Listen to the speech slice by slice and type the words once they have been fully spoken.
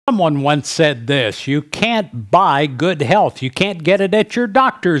Someone once said this: you can't buy good health. You can't get it at your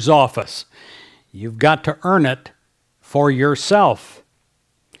doctor's office. You've got to earn it for yourself.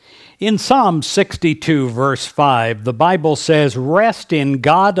 In Psalm 62, verse 5, the Bible says, "Rest in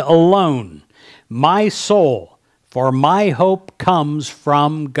God alone, my soul, for my hope comes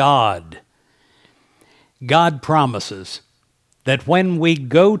from God." God promises that when we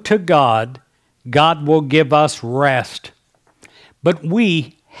go to God, God will give us rest. But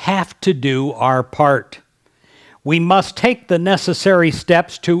we have to do our part. We must take the necessary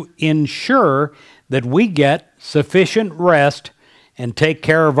steps to ensure that we get sufficient rest and take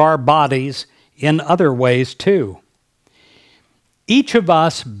care of our bodies in other ways too. Each of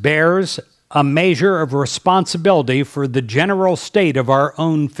us bears a measure of responsibility for the general state of our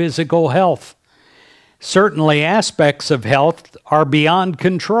own physical health. Certainly, aspects of health are beyond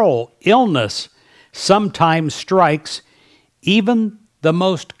control. Illness sometimes strikes even the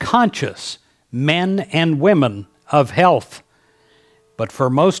most conscious men and women of health. But for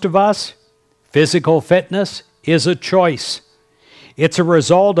most of us, physical fitness is a choice. It's a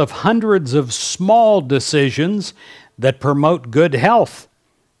result of hundreds of small decisions that promote good health,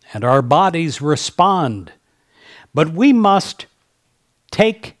 and our bodies respond. But we must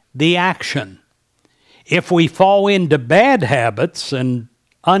take the action. If we fall into bad habits and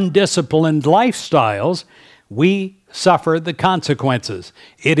undisciplined lifestyles, we suffer the consequences.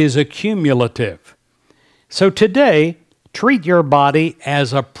 It is accumulative. So today, treat your body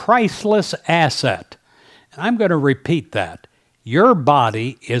as a priceless asset. And I'm going to repeat that. Your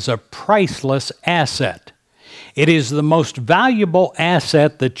body is a priceless asset. It is the most valuable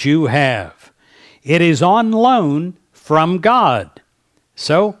asset that you have. It is on loan from God.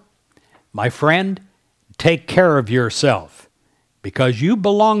 So, my friend, take care of yourself because you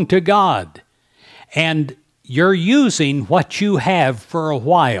belong to God and you're using what you have for a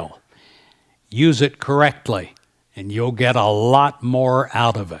while. Use it correctly and you'll get a lot more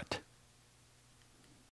out of it.